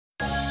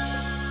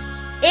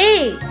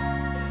A.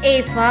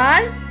 A for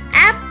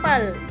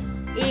apple.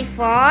 A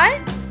for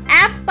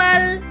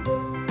apple.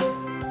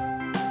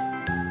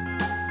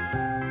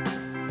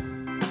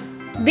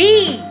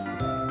 B.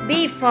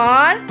 B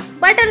for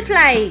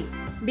butterfly.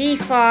 B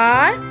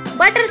for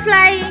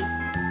butterfly.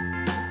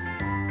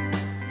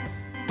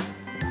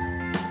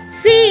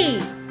 C.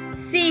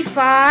 C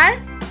for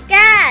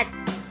cat.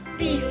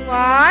 C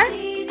for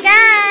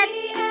cat.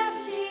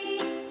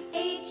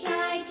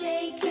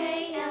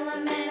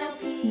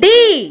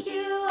 D.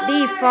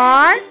 D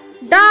for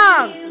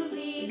dog.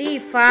 D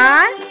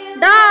for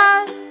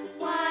dog.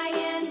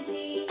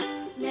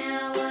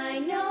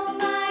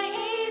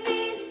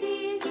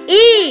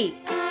 E.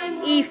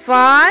 E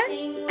for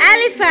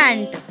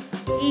elephant.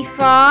 E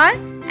for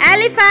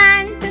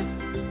elephant.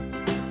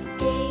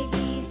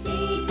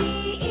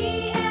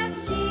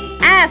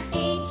 F.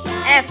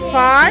 F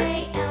for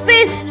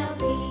fish.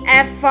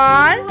 F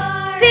for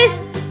fish.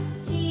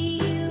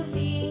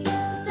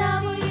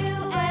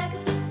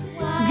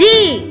 G.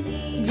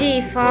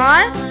 G for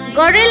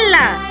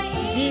gorilla.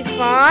 G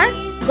for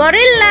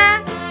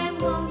gorilla.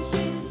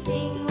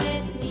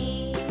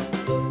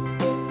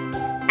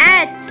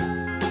 H.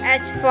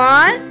 H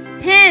for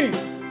hen.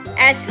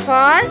 H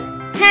for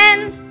hen.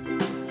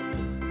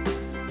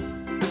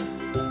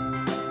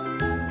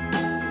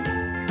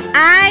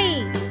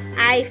 I.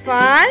 I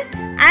for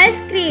ice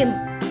cream.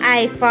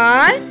 I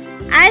for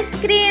ice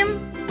cream.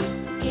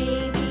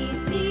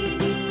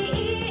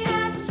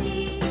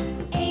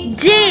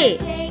 J.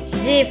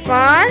 J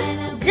for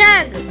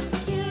jug.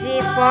 J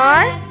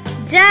for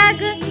jug.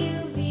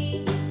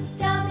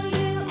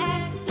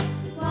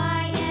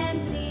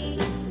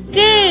 K.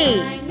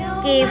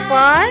 K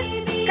for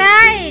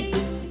kite.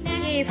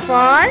 K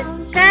for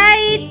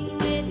kite.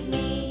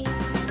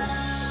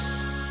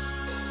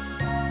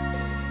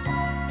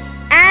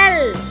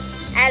 L.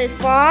 L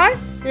for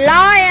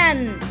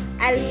lion.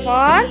 L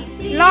for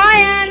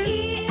lion.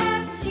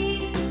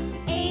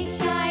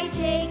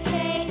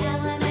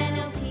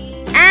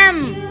 M.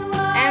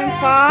 M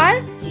for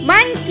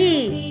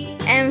monkey.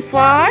 M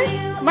for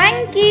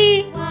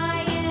monkey.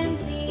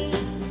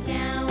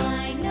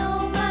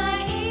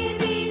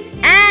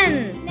 N.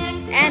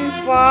 N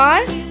for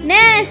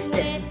nest.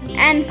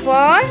 N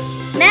for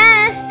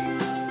nest.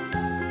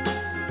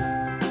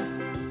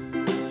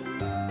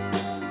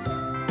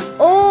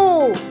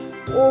 O.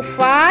 O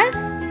for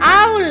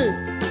owl.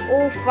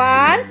 O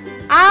for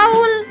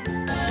owl.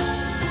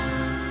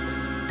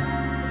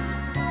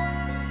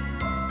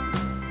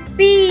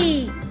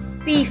 P.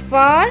 P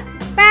for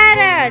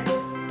parrot.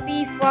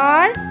 P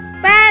for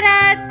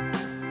parrot.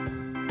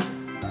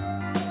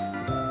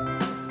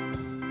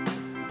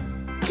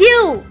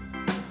 Q.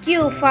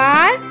 Q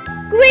for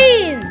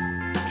queen.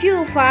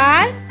 Q for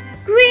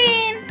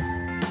queen.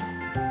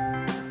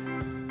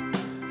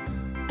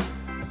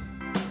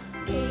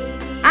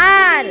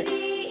 R.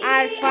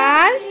 R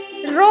for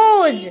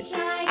rose.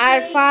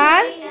 R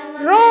for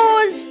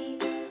rose.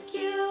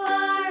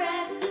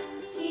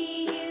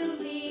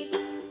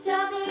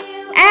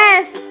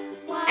 S.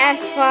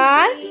 S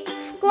for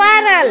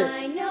squirrel.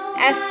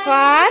 S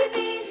for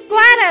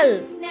squirrel.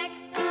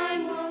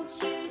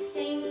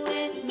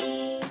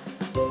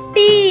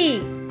 T.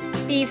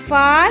 T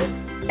for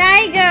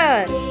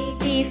tiger.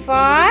 T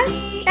for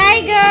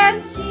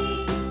tiger.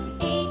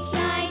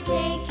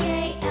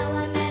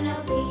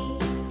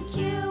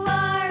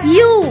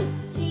 U.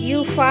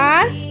 U for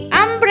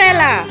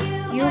umbrella.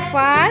 U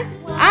for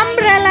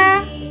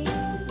umbrella.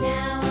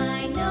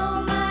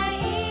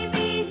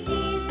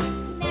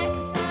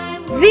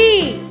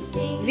 V.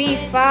 V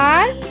for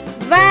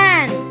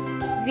van.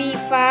 V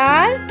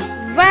for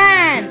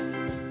van.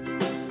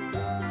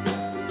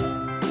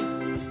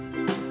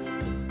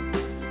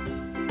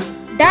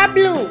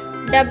 W.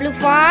 W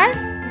for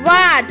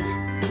watch.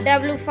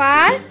 W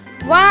for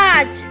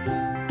watch.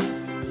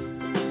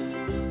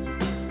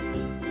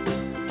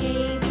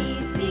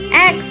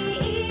 X.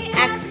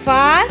 X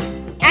for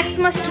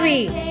Xmas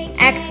tree.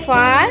 X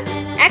for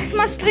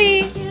Xmas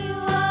tree.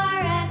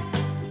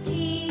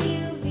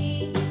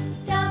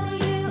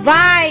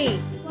 Y.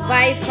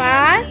 Y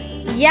for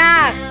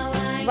yak.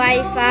 Y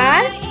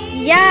for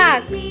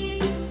yak.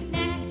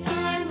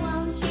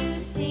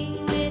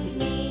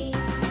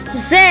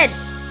 Z.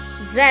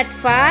 Z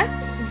for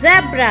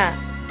zebra.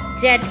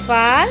 Z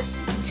for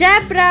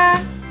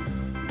zebra.